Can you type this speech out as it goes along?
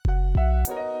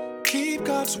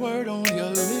God's word on your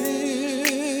lips.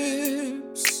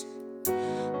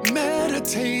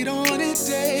 Meditate on it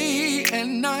day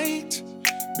and night.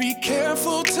 Be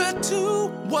careful to do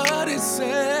what it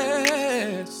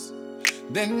says.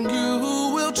 Then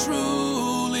you will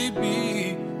truly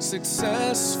be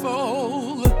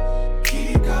successful.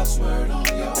 Keep God's word on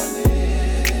your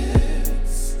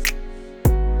lips.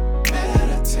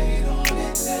 Meditate on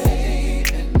it day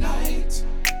and night.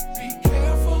 Be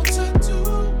careful to do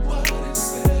what it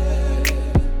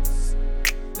says.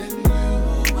 Then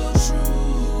you will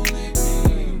truly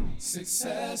be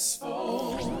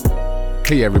successful.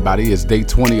 Hey everybody, it's day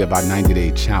 20 of our 90-day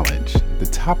challenge. The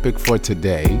topic for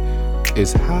today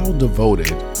is how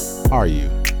devoted are you?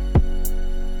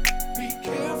 Be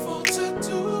careful to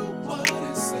do what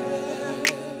it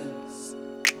says.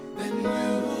 Then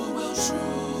you will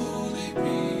truly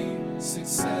be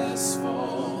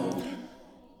successful.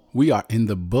 We are in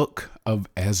the book of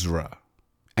Ezra,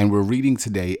 and we're reading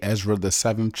today Ezra, the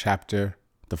 7th chapter,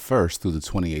 the 1st through the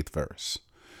 28th verse.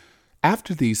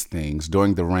 After these things,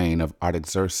 during the reign of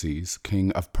Artaxerxes,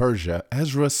 king of Persia,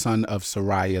 Ezra, son of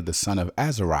Sariah, the son of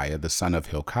Azariah, the son of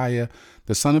Hilkiah,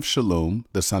 the son of Shallum,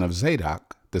 the son of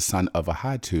Zadok, the son of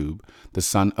Ahitub, the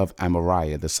son of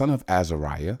Amariah, the son of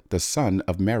Azariah, the son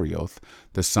of Marioth,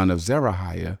 the son of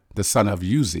Zerahiah, the son of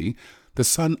Uzi, the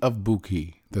son of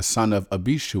Buki, the son of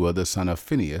Abishua, the son of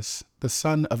Phinehas, the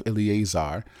son of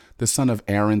Eleazar, the son of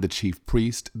Aaron the chief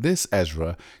priest, this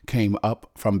Ezra came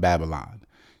up from Babylon.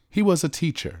 He was a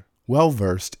teacher, well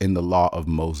versed in the law of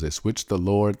Moses, which the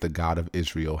Lord, the God of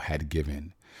Israel, had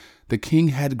given. The king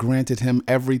had granted him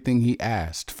everything he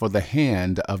asked, for the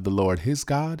hand of the Lord his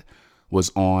God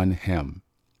was on him.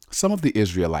 Some of the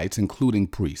Israelites, including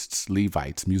priests,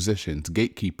 Levites, musicians,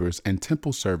 gatekeepers, and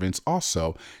temple servants,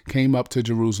 also came up to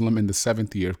Jerusalem in the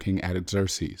 7th year of King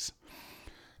Artaxerxes.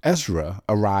 Ezra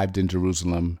arrived in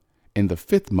Jerusalem in the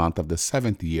 5th month of the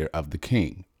 7th year of the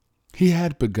king. He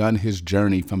had begun his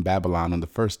journey from Babylon on the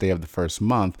 1st day of the 1st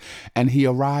month, and he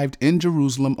arrived in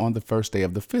Jerusalem on the 1st day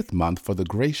of the 5th month, for the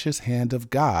gracious hand of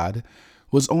God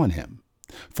was on him.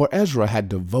 For Ezra had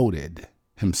devoted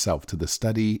himself to the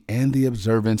study and the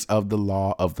observance of the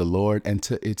law of the Lord and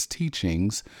to its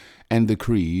teachings and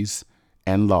decrees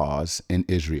and laws in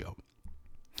Israel.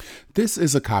 This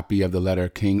is a copy of the letter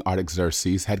King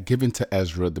Artaxerxes had given to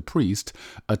Ezra the priest,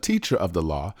 a teacher of the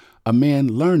law, a man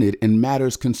learned in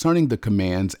matters concerning the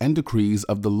commands and decrees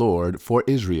of the Lord for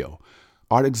Israel.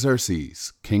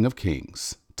 Artaxerxes, King of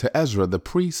Kings, to Ezra the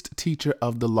priest, teacher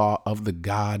of the law of the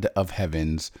God of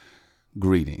heavens,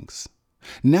 greetings.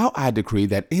 Now I decree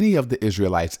that any of the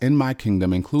Israelites in my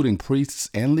kingdom, including priests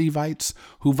and Levites,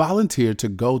 who volunteer to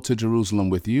go to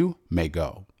Jerusalem with you, may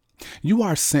go. You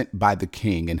are sent by the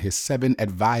king and his 7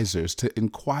 advisers to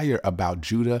inquire about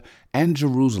Judah and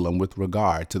Jerusalem with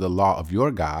regard to the law of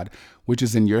your God, which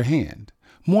is in your hand.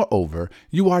 Moreover,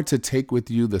 you are to take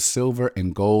with you the silver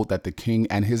and gold that the king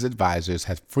and his advisers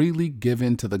have freely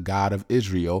given to the God of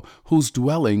Israel, whose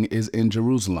dwelling is in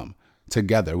Jerusalem,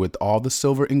 together with all the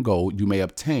silver and gold you may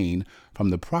obtain from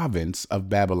the province of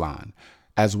Babylon,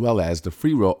 as well as the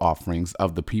freewill offerings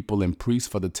of the people and priests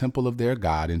for the temple of their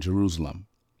God in Jerusalem.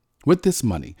 With this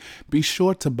money, be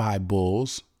sure to buy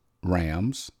bulls,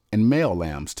 rams, and male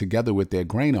lambs, together with their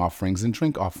grain offerings and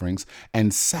drink offerings,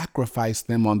 and sacrifice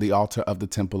them on the altar of the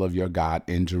temple of your God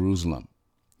in Jerusalem.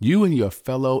 You and your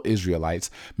fellow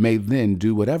Israelites may then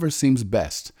do whatever seems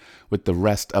best with the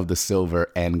rest of the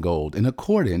silver and gold, in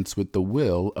accordance with the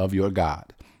will of your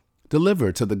God.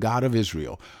 Deliver to the God of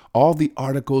Israel all the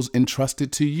articles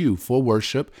entrusted to you for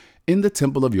worship in the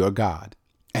temple of your God,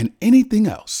 and anything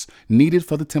else needed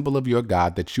for the temple of your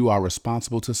God that you are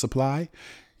responsible to supply,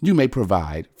 you may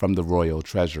provide from the royal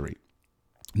treasury.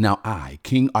 Now I,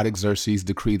 King Artaxerxes,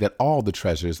 decree that all the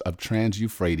treasures of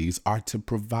Trans-Euphrates are to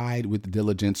provide with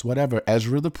diligence whatever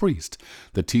Ezra the priest,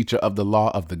 the teacher of the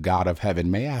law of the God of heaven,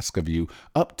 may ask of you,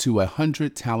 up to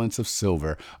 100 talents of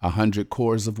silver, 100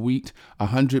 cores of wheat,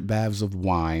 100 baths of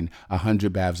wine,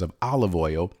 100 baths of olive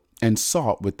oil, and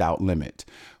salt without limit.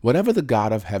 Whatever the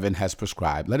God of heaven has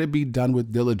prescribed, let it be done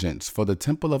with diligence for the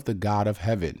temple of the God of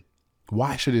heaven.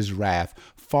 Why should his wrath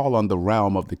fall on the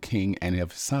realm of the king and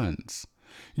of his sons?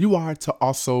 You are to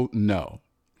also know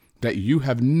that you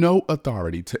have no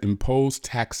authority to impose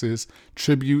taxes,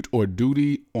 tribute, or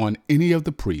duty on any of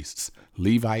the priests,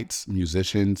 Levites,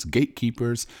 musicians,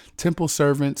 gatekeepers, temple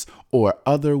servants, or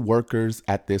other workers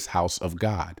at this house of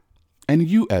God. And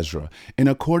you, Ezra, in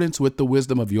accordance with the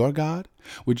wisdom of your God,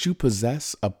 which you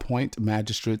possess, appoint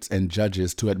magistrates and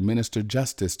judges to administer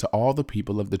justice to all the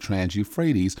people of the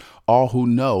Trans-Euphrates, all who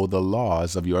know the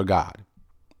laws of your God.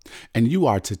 and you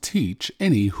are to teach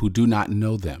any who do not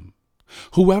know them.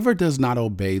 Whoever does not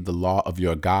obey the law of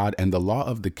your God and the law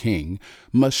of the king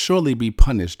must surely be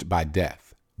punished by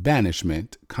death,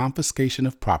 banishment, confiscation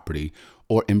of property,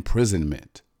 or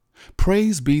imprisonment.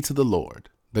 Praise be to the Lord,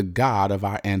 the God of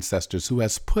our ancestors, who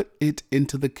has put it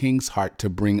into the king's heart to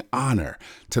bring honor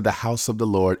to the house of the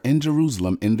Lord in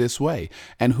Jerusalem in this way,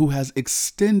 and who has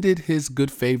extended his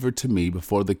good favor to me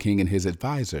before the king and his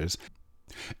advisers,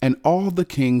 and all the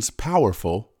king's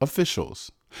powerful officials.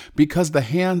 Because the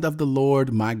hand of the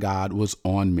Lord my God was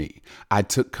on me, I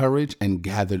took courage and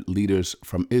gathered leaders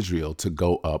from Israel to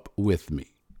go up with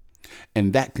me.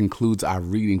 And that concludes our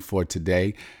reading for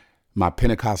today. My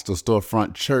Pentecostal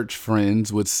storefront church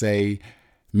friends would say,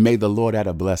 may the Lord add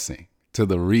a blessing to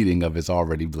the reading of his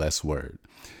already blessed word.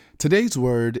 Today's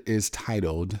word is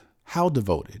titled, How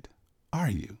Devoted Are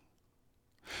You?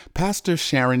 Pastor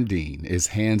Sharon Dean is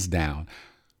hands down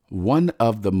one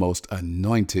of the most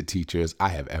anointed teachers I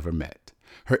have ever met.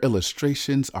 Her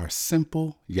illustrations are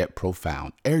simple yet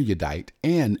profound, erudite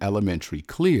and elementary,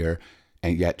 clear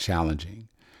and yet challenging.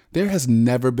 There has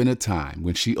never been a time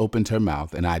when she opened her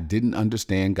mouth and I didn't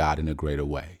understand God in a greater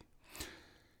way.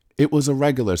 It was a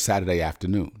regular Saturday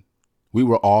afternoon. We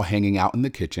were all hanging out in the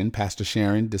kitchen. Pastor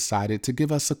Sharon decided to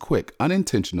give us a quick,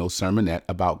 unintentional sermonette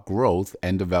about growth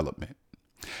and development.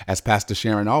 As Pastor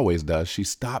Sharon always does, she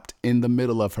stopped in the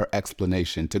middle of her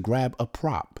explanation to grab a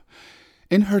prop.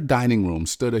 In her dining room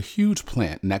stood a huge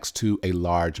plant next to a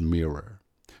large mirror.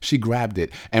 She grabbed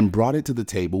it and brought it to the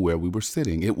table where we were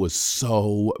sitting. It was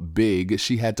so big,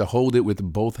 she had to hold it with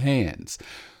both hands.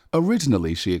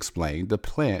 Originally, she explained, the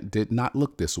plant did not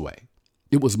look this way.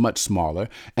 It was much smaller,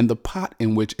 and the pot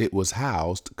in which it was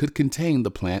housed could contain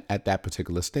the plant at that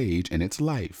particular stage in its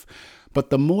life.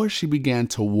 But the more she began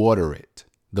to water it,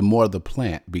 the more the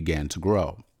plant began to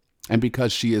grow. And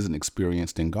because she isn't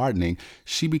experienced in gardening,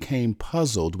 she became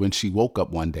puzzled when she woke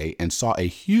up one day and saw a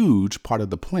huge part of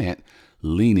the plant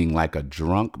leaning like a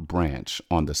drunk branch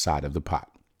on the side of the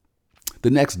pot. The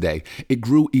next day, it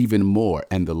grew even more,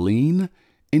 and the lean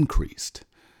increased.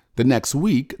 The next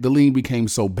week, the lean became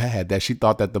so bad that she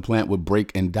thought that the plant would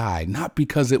break and die, not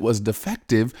because it was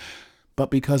defective,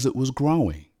 but because it was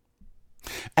growing.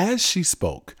 As she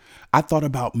spoke, I thought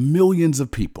about millions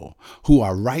of people who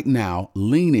are right now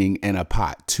leaning in a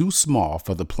pot too small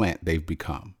for the plant they've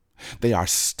become. They are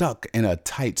stuck in a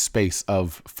tight space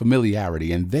of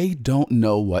familiarity and they don't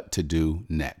know what to do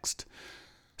next.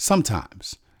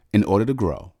 Sometimes, in order to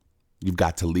grow, you've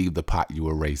got to leave the pot you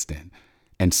were raised in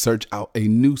and search out a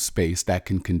new space that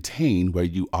can contain where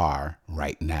you are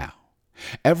right now.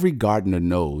 Every gardener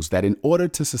knows that in order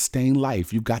to sustain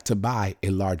life, you've got to buy a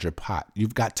larger pot.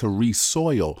 You've got to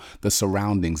re-soil the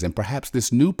surroundings, and perhaps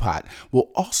this new pot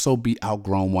will also be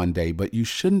outgrown one day, but you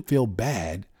shouldn't feel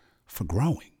bad for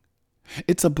growing.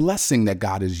 It's a blessing that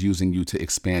God is using you to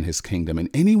expand his kingdom, and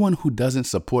anyone who doesn't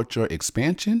support your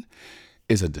expansion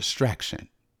is a distraction.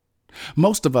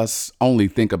 Most of us only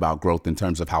think about growth in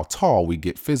terms of how tall we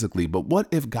get physically, but what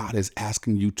if God is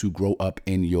asking you to grow up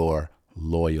in your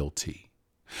loyalty?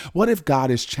 What if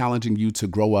God is challenging you to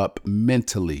grow up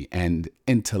mentally and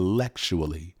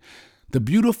intellectually? The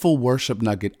beautiful worship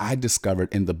nugget I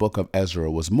discovered in the book of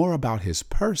Ezra was more about his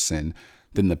person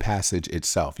than the passage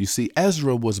itself. You see,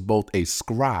 Ezra was both a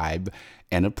scribe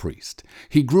and a priest.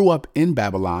 He grew up in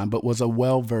Babylon, but was a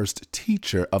well-versed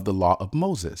teacher of the law of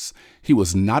Moses. He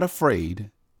was not afraid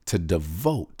to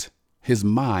devote his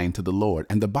mind to the Lord.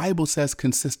 And the Bible says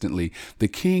consistently, the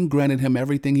king granted him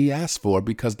everything he asked for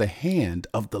because the hand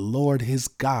of the Lord his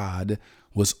God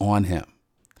was on him.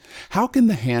 How can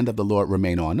the hand of the Lord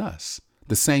remain on us?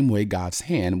 The same way God's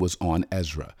hand was on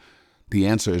Ezra. The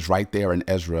answer is right there in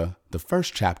Ezra, the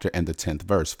 1st chapter and the 10th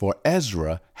verse. For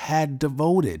Ezra had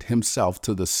devoted himself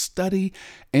to the study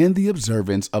and the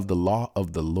observance of the law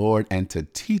of the Lord and to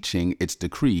teaching its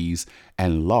decrees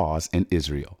and laws in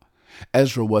Israel.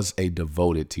 Ezra was a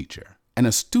devoted teacher and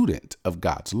a student of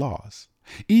God's laws.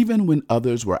 Even when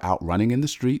others were out running in the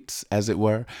streets, as it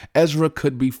were, Ezra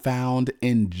could be found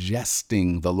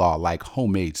ingesting the law like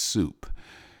homemade soup,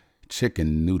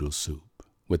 chicken noodle soup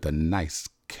with a nice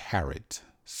carrot,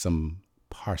 some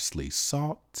parsley,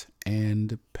 salt,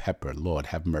 and pepper. Lord,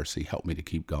 have mercy. Help me to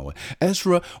keep going.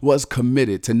 Ezra was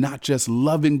committed to not just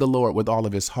loving the Lord with all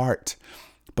of his heart,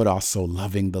 but also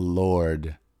loving the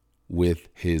Lord with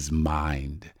his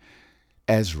mind.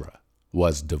 Ezra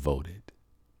was devoted.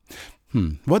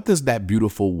 What does that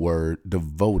beautiful word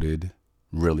devoted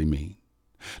really mean?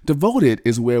 Devoted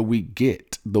is where we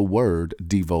get the word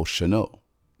devotional.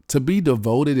 To be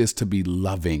devoted is to be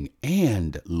loving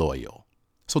and loyal.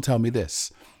 So tell me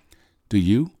this, do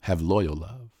you have loyal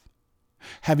love?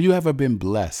 Have you ever been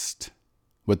blessed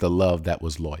with a love that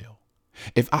was loyal?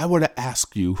 If I were to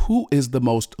ask you, who is the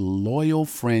most loyal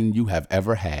friend you have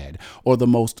ever had, or the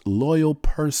most loyal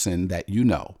person that you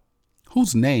know,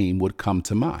 whose name would come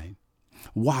to mind?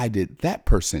 Why did that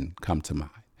person come to mind?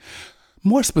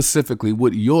 More specifically,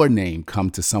 would your name come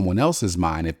to someone else's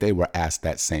mind if they were asked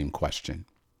that same question?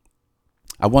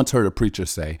 I once heard a preacher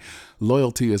say,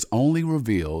 loyalty is only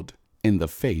revealed in the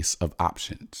face of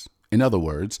options. In other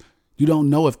words, you don't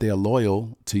know if they are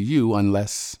loyal to you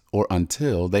unless or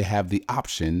until they have the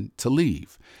option to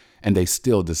leave and they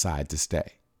still decide to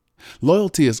stay.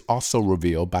 Loyalty is also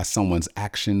revealed by someone's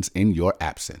actions in your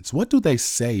absence. What do they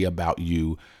say about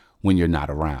you when you're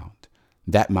not around?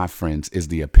 That, my friends, is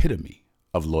the epitome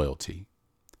of loyalty.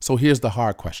 So here's the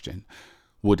hard question.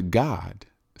 Would God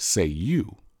say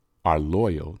you are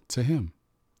loyal to him?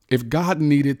 If God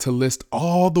needed to list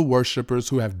all the worshipers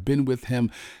who have been with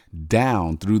him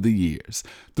down through the years,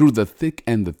 through the thick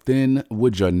and the thin,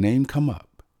 would your name come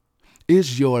up?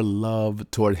 Is your love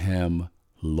toward him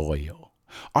loyal?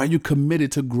 Are you committed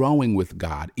to growing with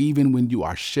God even when you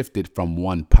are shifted from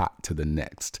one pot to the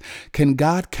next? Can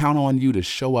God count on you to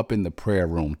show up in the prayer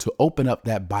room, to open up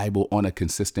that Bible on a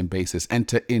consistent basis, and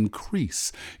to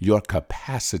increase your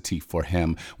capacity for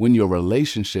him when your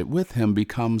relationship with him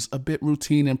becomes a bit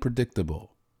routine and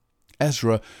predictable?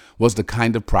 Ezra was the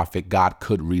kind of prophet God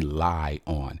could rely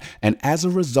on. And as a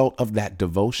result of that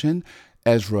devotion,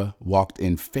 Ezra walked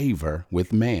in favor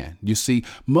with man. You see,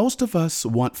 most of us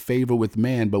want favor with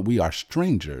man, but we are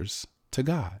strangers to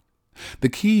God. The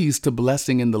keys to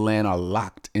blessing in the land are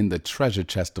locked in the treasure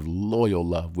chest of loyal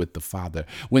love with the Father.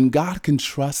 When God can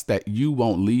trust that you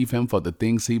won't leave him for the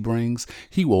things he brings,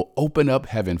 he will open up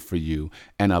heaven for you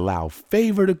and allow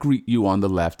favor to greet you on the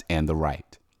left and the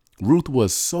right. Ruth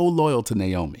was so loyal to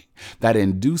Naomi that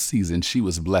in due season she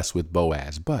was blessed with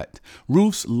Boaz. But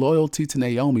Ruth's loyalty to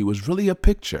Naomi was really a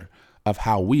picture of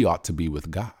how we ought to be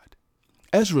with God.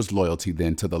 Ezra's loyalty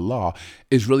then to the law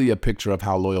is really a picture of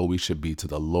how loyal we should be to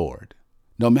the Lord.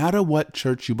 No matter what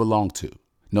church you belong to,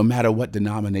 no matter what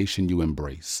denomination you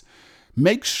embrace,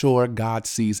 make sure God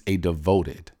sees a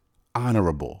devoted,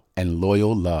 honorable, and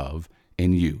loyal love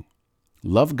in you.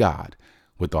 Love God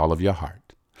with all of your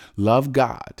heart. Love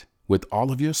God with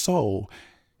all of your soul,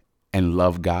 and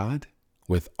love God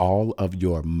with all of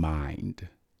your mind.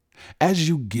 As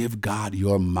you give God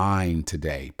your mind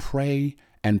today, pray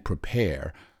and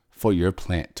prepare for your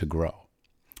plant to grow.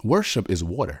 Worship is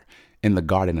water in the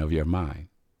garden of your mind.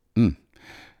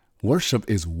 Worship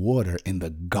is water in the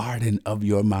garden of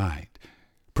your mind.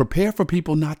 Prepare for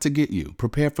people not to get you.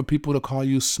 Prepare for people to call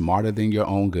you smarter than your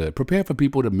own good. Prepare for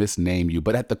people to misname you.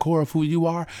 But at the core of who you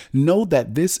are, know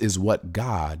that this is what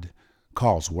God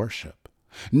calls worship.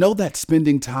 Know that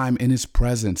spending time in his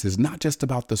presence is not just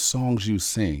about the songs you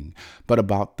sing, but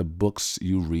about the books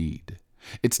you read.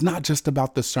 It's not just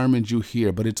about the sermons you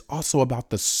hear, but it's also about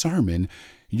the sermon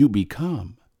you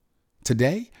become.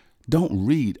 Today, don't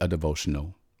read a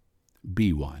devotional,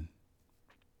 be one.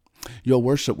 Your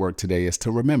worship work today is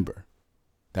to remember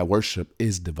that worship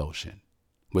is devotion.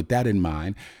 With that in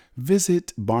mind,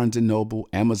 visit Barnes & Noble,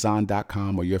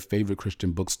 Amazon.com, or your favorite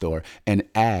Christian bookstore and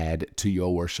add to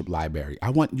your worship library. I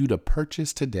want you to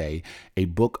purchase today a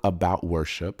book about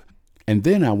worship, and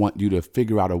then I want you to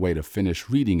figure out a way to finish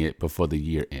reading it before the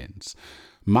year ends.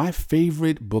 My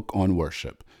favorite book on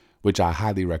worship, which I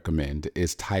highly recommend,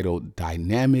 is titled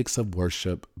Dynamics of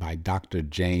Worship by Dr.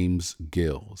 James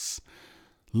Gills.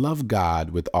 Love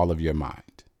God with all of your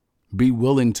mind. Be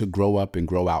willing to grow up and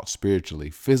grow out spiritually,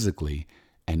 physically,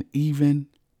 and even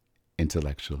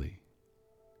intellectually.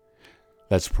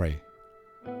 Let's pray.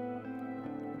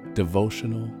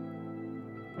 Devotional,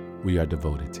 we are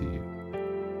devoted to you.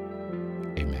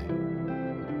 Amen.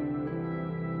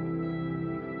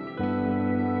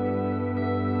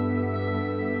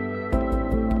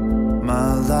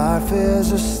 My life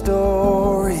is a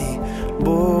story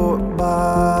bought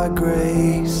by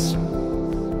grace.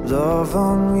 Love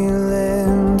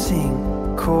unrelenting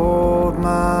called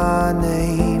my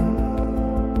name.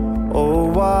 Oh,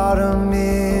 what a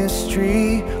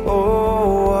mystery,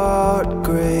 oh, what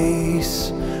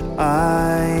grace.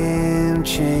 I am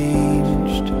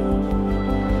changed.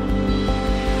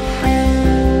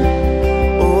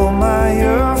 Oh, my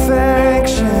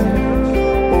affection,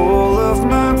 all of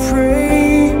my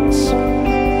praise,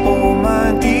 all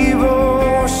my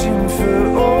devotion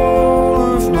for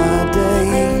all of my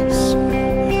days.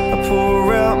 I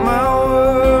pour out my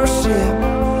worship,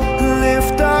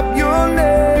 lift up your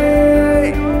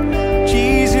name.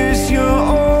 Jesus, you're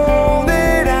all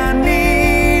that I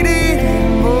needed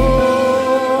and more.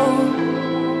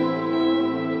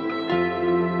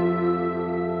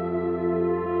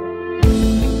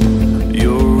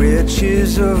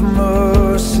 riches of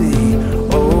mercy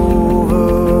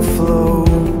overflow.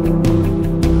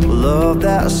 Love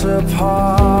that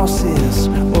surpasses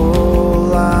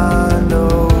all I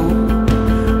know.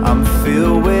 I'm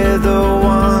filled with the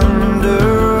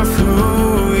wonder of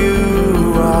who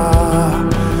you are,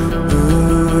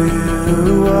 who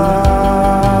you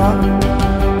are.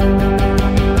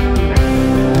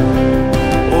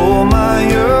 All my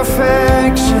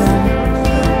affection,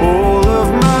 all of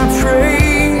my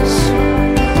praise,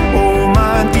 all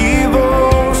my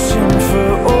devotion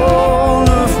for all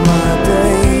of my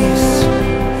days.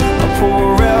 I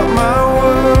pour out my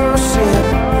worship,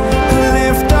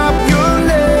 lift up your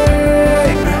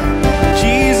name.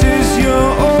 Jesus,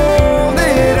 you're all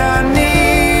that I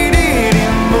needed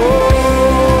and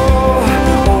more.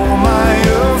 All my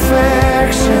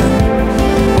affection,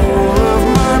 all of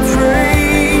my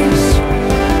praise,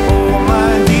 all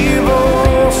my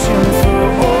devotion for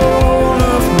all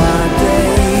of my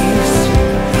days.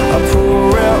 I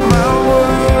pour out my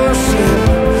worship,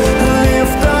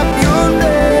 lift up your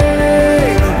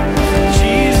name.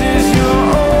 Jesus, you're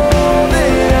all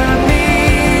that I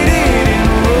needed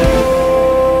and more.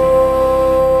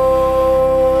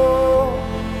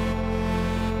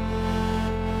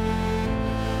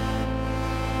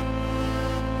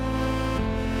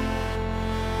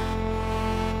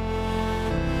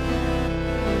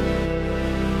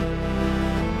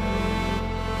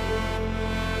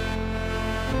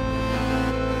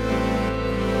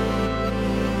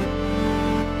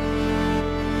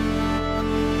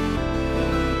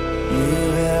 You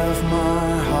have my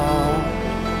heart,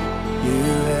 you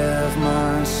have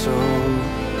my soul,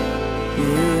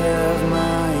 you have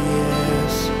my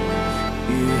yes,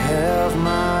 you have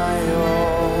my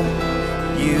all,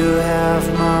 you have